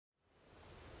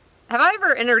Have I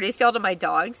ever introduced y'all to my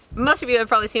dogs? Most of you have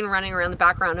probably seen him running around the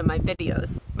background of my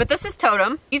videos. But this is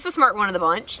Totem. He's the smart one of the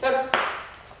bunch. Good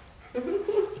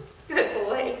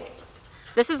boy.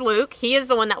 This is Luke. He is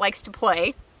the one that likes to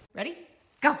play. Ready?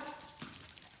 Go.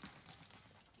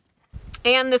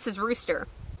 And this is Rooster.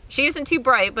 She isn't too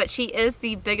bright, but she is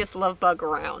the biggest love bug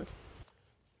around.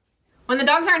 When the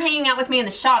dogs aren't hanging out with me in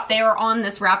the shop, they are on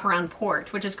this wraparound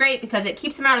porch, which is great because it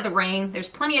keeps them out of the rain, there's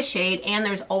plenty of shade, and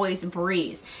there's always a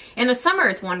breeze. In the summer,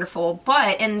 it's wonderful,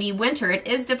 but in the winter, it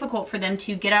is difficult for them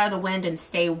to get out of the wind and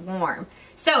stay warm.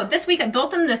 So this week, I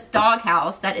built them this dog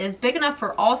house that is big enough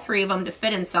for all three of them to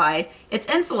fit inside. It's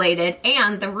insulated,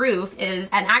 and the roof is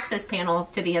an access panel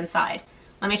to the inside.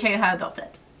 Let me show you how I built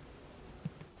it.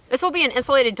 This will be an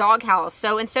insulated dog house,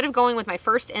 so instead of going with my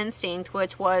first instinct,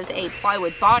 which was a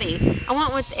plywood body, I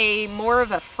went with a more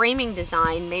of a framing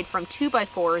design made from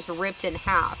 2x4s ripped in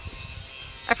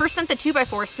half. I first sent the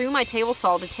 2x4s through my table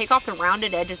saw to take off the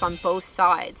rounded edges on both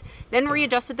sides, then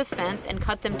readjusted the fence and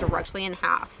cut them directly in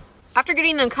half. After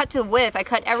getting them cut to width, I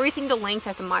cut everything to length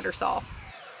at the miter saw.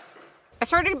 I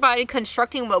started by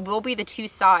constructing what will be the two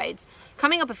sides,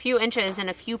 coming up a few inches in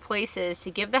a few places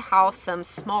to give the house some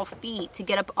small feet to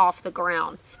get up off the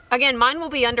ground. Again, mine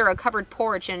will be under a covered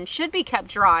porch and should be kept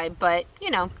dry, but you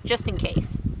know, just in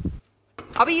case.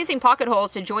 I'll be using pocket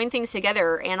holes to join things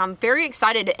together, and I'm very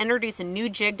excited to introduce a new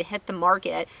jig to hit the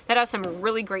market that has some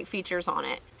really great features on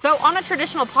it. So on a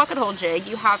traditional pocket hole jig,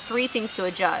 you have three things to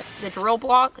adjust: the drill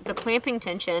block, the clamping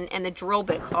tension, and the drill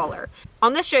bit collar.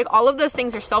 On this jig, all of those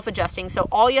things are self-adjusting, so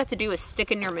all you have to do is stick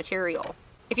in your material.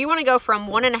 If you want to go from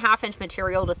 1.5 inch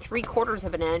material to 3/4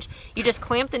 of an inch, you just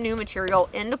clamp the new material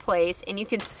into place and you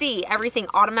can see everything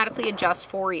automatically adjusts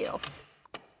for you.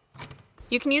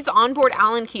 You can use the onboard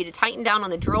Allen key to tighten down on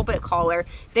the drill bit collar,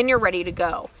 then you're ready to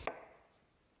go.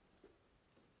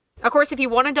 Of course, if you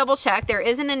want to double check, there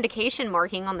is an indication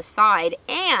marking on the side,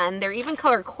 and they're even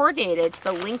color coordinated to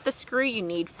the length of screw you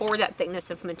need for that thickness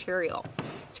of material.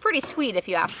 It's pretty sweet if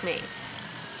you ask me.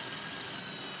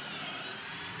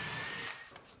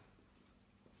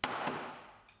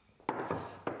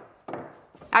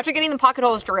 After getting the pocket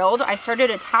holes drilled, I started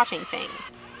attaching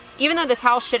things. Even though this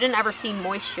house shouldn't ever see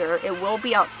moisture, it will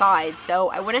be outside,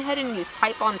 so I went ahead and used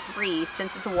Titebond 3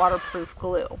 since it's a waterproof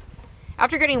glue.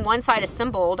 After getting one side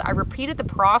assembled, I repeated the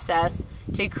process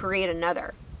to create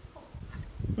another.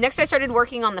 Next, I started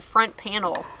working on the front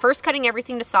panel, first cutting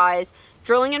everything to size,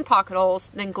 drilling in pocket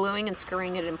holes, then gluing and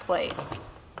screwing it in place.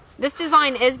 This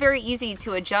design is very easy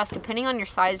to adjust depending on your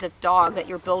size of dog that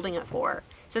you're building it for.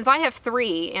 Since I have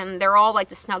 3 and they're all like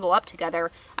to snuggle up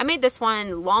together, I made this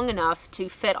one long enough to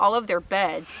fit all of their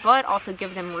beds, but also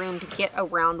give them room to get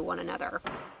around one another.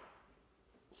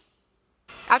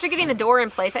 After getting the door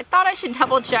in place, I thought I should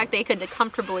double check they could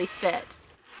comfortably fit.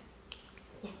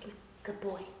 Yeah, come here. Good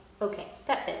boy. Okay,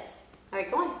 that fits. All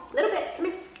right, go on. A little bit. Come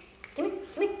here. Come here.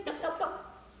 Come here. No, no, no.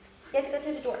 You have to go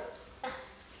through the door.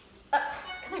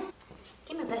 Come on.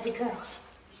 Give me a baby girl.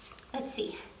 Let's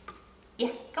see.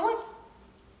 Yeah, go on.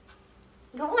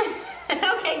 Go on.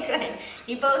 Okay, good.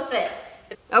 You both fit.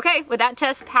 Okay, with that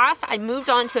test passed, I moved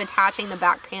on to attaching the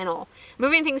back panel,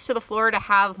 moving things to the floor to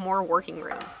have more working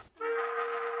room.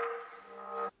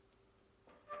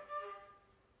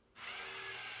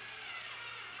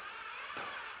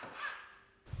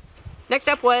 Next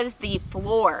up was the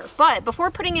floor, but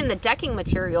before putting in the decking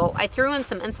material, I threw in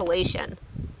some insulation.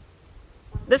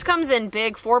 This comes in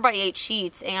big 4x8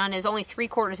 sheets and is only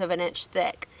 3/4 of an inch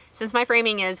thick. Since my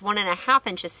framing is 1.5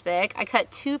 inches thick, I cut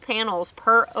 2 panels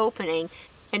per opening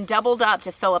and doubled up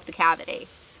to fill up the cavity.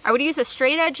 I would use a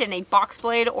straight edge and a box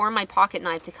blade or my pocket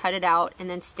knife to cut it out and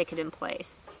then stick it in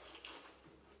place.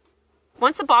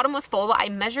 Once the bottom was full, I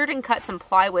measured and cut some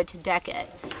plywood to deck it.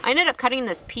 I ended up cutting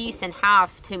this piece in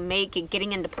half to make it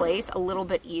getting into place a little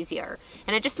bit easier,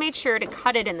 and I just made sure to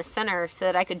cut it in the center so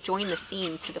that I could join the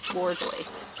seam to the floor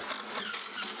joist.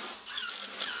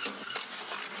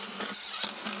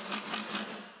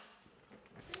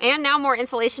 And now more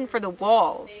insulation for the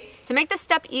walls. To make this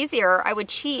step easier, I would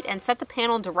cheat and set the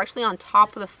panel directly on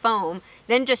top of the foam,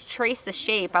 then just trace the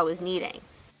shape I was needing.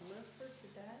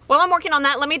 While I'm working on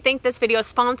that, let me thank this video's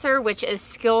sponsor, which is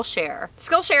Skillshare.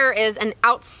 Skillshare is an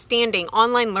outstanding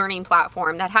online learning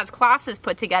platform that has classes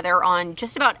put together on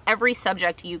just about every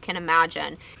subject you can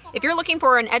imagine. If you're looking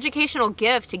for an educational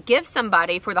gift to give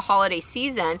somebody for the holiday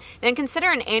season, then consider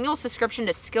an annual subscription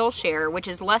to Skillshare, which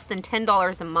is less than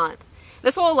 $10 a month.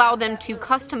 This will allow them to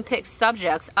custom pick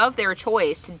subjects of their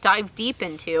choice to dive deep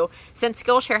into, since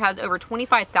Skillshare has over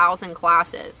 25,000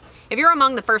 classes. If you're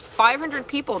among the first 500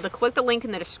 people to click the link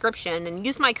in the description and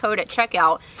use my code at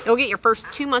checkout, you'll get your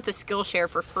first 2 months of Skillshare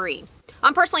for free.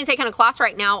 I'm personally taking a class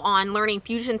right now on learning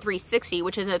Fusion 360,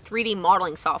 which is a 3D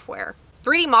modeling software.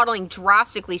 3D modeling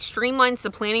drastically streamlines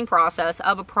the planning process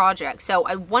of a project, so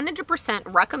I 100%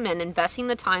 recommend investing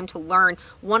the time to learn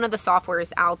one of the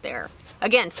softwares out there.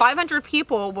 Again, 500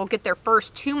 people will get their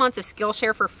first 2 months of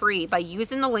Skillshare for free by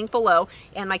using the link below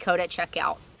and my code at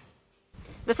checkout.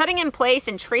 The setting in place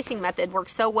and tracing method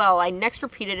worked so well, I next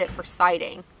repeated it for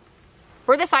siding.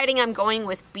 For the siding, I'm going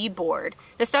with beadboard.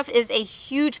 This stuff is a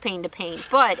huge pain to paint,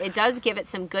 but it does give it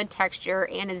some good texture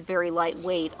and is very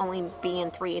lightweight, only being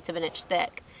 3/8 of an inch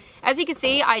thick. As you can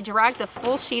see, I dragged the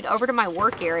full sheet over to my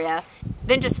work area,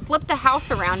 then just flip the house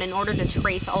around in order to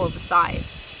trace all of the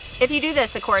sides. If you do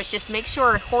this, of course, just make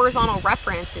sure horizontal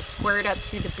reference is squared up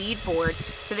to the beadboard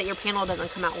so that your panel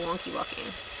doesn't come out wonky looking.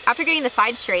 After getting the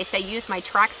sides traced, I used my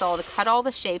track saw to cut all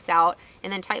the shapes out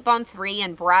and then Titebond 3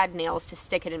 and brad nails to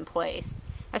stick it in place.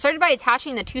 I started by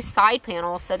attaching the 2 side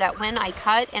panels so that when I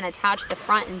cut and attached the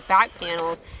front and back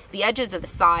panels, the edges of the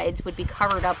sides would be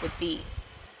covered up with these.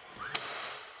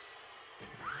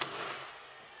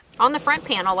 On the front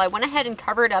panel, I went ahead and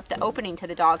covered up the opening to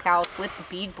the doghouse with the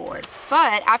beadboard.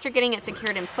 But after getting it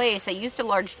secured in place, I used a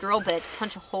large drill bit to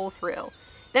punch a hole through.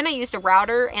 Then I used a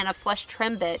router and a flush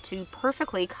trim bit to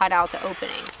perfectly cut out the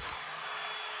opening.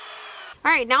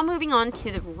 Alright, now moving on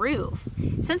to the roof.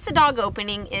 Since the dog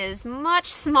opening is much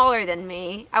smaller than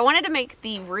me, I wanted to make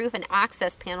the roof an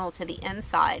access panel to the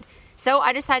inside, so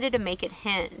I decided to make it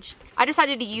hinged. I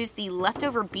decided to use the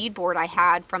leftover beadboard I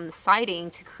had from the siding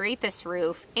to create this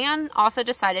roof, and also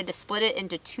decided to split it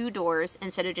into 2 doors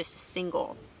instead of just a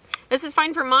single. This is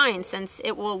fine for mine since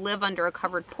it will live under a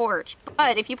covered porch,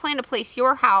 but if you plan to place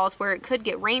your house where it could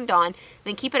get rained on,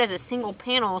 then keep it as a single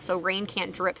panel so rain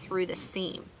can't drip through the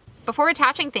seam. Before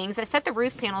attaching things, I set the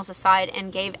roof panels aside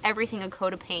and gave everything a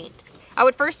coat of paint. I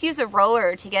would first use a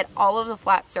roller to get all of the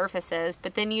flat surfaces,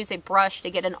 but then use a brush to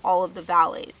get in all of the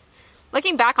valleys.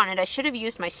 Looking back on it, I should have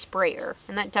used my sprayer,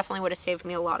 and that definitely would have saved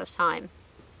me a lot of time.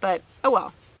 But, oh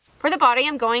well. For the body,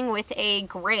 I'm going with a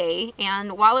gray,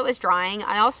 and while it was drying,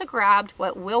 I also grabbed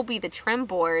what will be the trim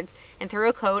boards and threw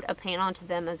a coat of paint onto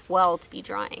them as well to be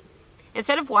drying.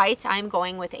 Instead of white, I'm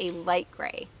going with a light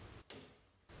gray.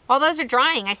 While those are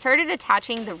drying, I started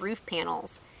attaching the roof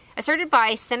panels. I started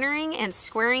by centering and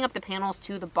squaring up the panels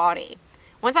to the body.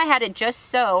 Once I had it just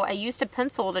so, I used a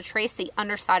pencil to trace the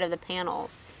underside of the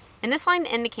panels. And this line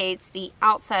indicates the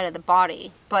outside of the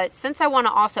body, but since I want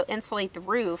to also insulate the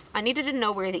roof, I needed to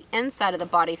know where the inside of the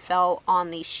body fell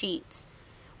on these sheets.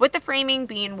 With the framing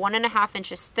being 1.5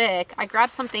 inches thick, I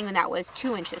grabbed something that was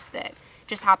 2 inches thick,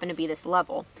 just happened to be this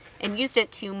level, and used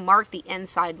it to mark the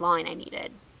inside line I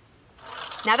needed.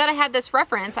 Now that I had this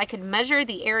reference, I could measure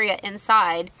the area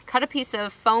inside, cut a piece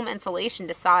of foam insulation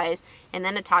to size, and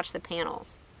then attach the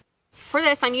panels. For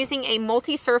this, I'm using a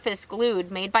multi-surface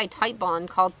glued made by Titebond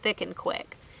called Thick and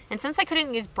Quick. And since I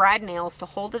couldn't use brad nails to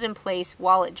hold it in place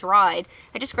while it dried,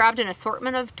 I just grabbed an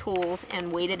assortment of tools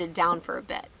and weighted it down for a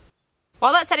bit.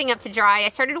 While that's setting up to dry, I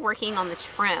started working on the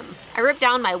trim. I ripped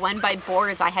down my 1x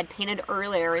boards I had painted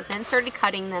earlier, then started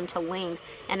cutting them to length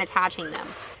and attaching them.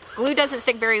 Glue doesn't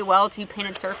stick very well to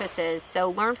painted surfaces, so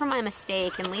learn from my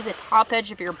mistake and leave the top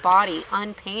edge of your body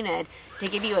unpainted to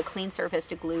give you a clean surface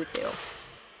to glue to.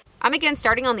 I'm again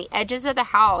starting on the edges of the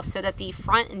house so that the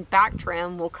front and back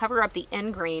trim will cover up the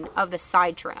end grain of the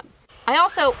side trim. I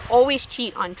also always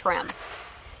cheat on trim.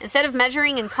 Instead of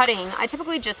measuring and cutting, I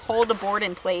typically just hold the board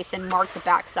in place and mark the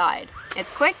back side.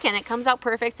 It's quick and it comes out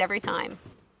perfect every time.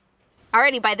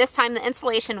 Alrighty, by this time the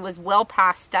insulation was well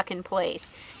past stuck in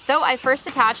place. So I first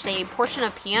attached a portion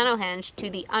of piano hinge to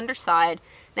the underside,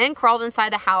 then crawled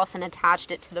inside the house and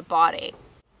attached it to the body.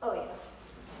 Oh yeah.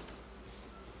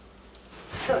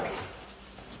 Okay.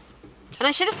 And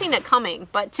I should have seen it coming,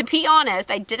 but to be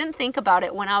honest, I didn't think about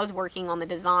it when I was working on the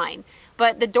design.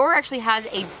 But the door actually has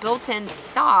a built-in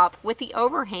stop with the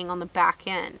overhang on the back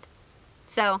end.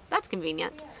 So that's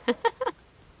convenient. I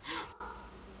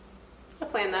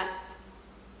planned that.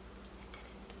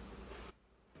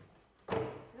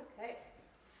 Okay.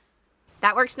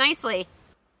 That works nicely.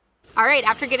 Alright,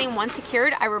 after getting one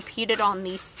secured, I repeated on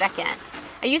the second.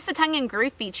 I used the tongue and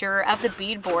groove feature of the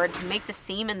beadboard to make the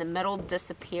seam in the middle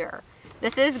disappear.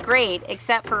 This is great,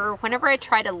 except for whenever I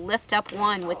tried to lift up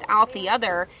one without the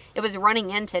other, it was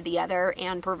running into the other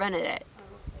and prevented it.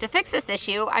 To fix this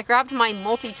issue, I grabbed my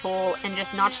multi-tool and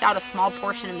just notched out a small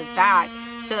portion in the back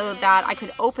so that I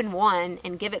could open one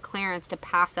and give it clearance to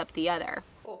pass up the other.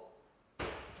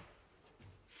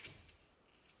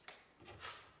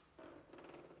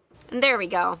 And there we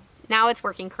go. Now it's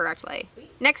working correctly.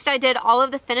 Next, I did all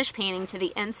of the finish painting to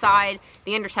the inside,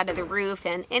 the underside of the roof,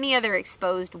 and any other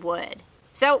exposed wood.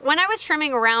 So when I was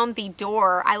trimming around the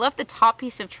door, I left the top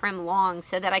piece of trim long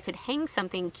so that I could hang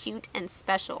something cute and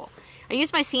special. I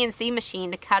used my CNC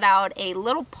machine to cut out a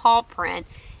little paw print,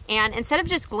 and instead of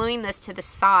just gluing this to the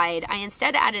side, I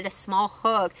instead added a small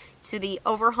hook to the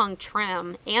overhung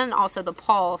trim and also the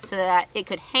paw so that it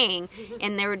could hang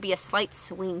and there would be a slight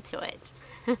swing to it.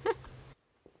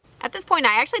 At this point,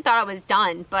 I actually thought I was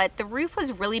done, but the roof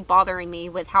was really bothering me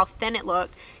with how thin it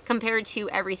looked compared to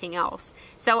everything else.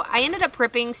 So I ended up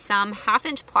ripping some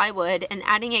 1/2-inch plywood and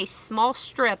adding a small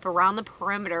strip around the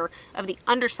perimeter of the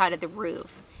underside of the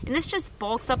roof. And this just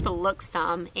bulks up the look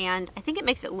some, and I think it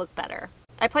makes it look better.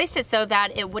 I placed it so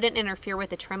that it wouldn't interfere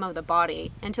with the trim of the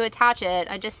body, and to attach it,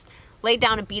 I just laid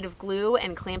down a bead of glue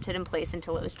and clamped it in place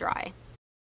until it was dry.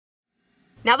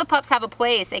 Now the pups have a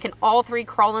place. They can all three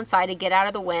crawl inside to get out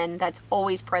of the wind that's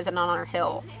always present on our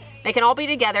hill. They can all be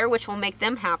together, which will make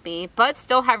them happy, but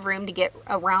still have room to get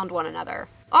around one another.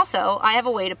 Also, I have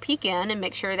a way to peek in and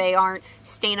make sure they aren't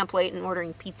staying up late and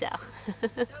ordering pizza.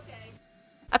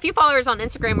 A few followers on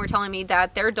Instagram were telling me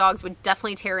that their dogs would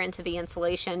definitely tear into the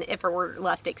insulation if it were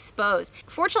left exposed.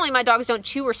 Fortunately, my dogs don't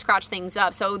chew or scratch things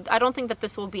up, so I don't think that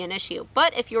this will be an issue.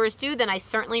 But if yours do, then I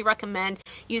certainly recommend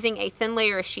using a thin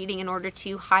layer of sheeting in order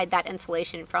to hide that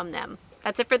insulation from them.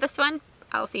 That's it for this one.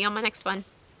 I'll see you on my next one.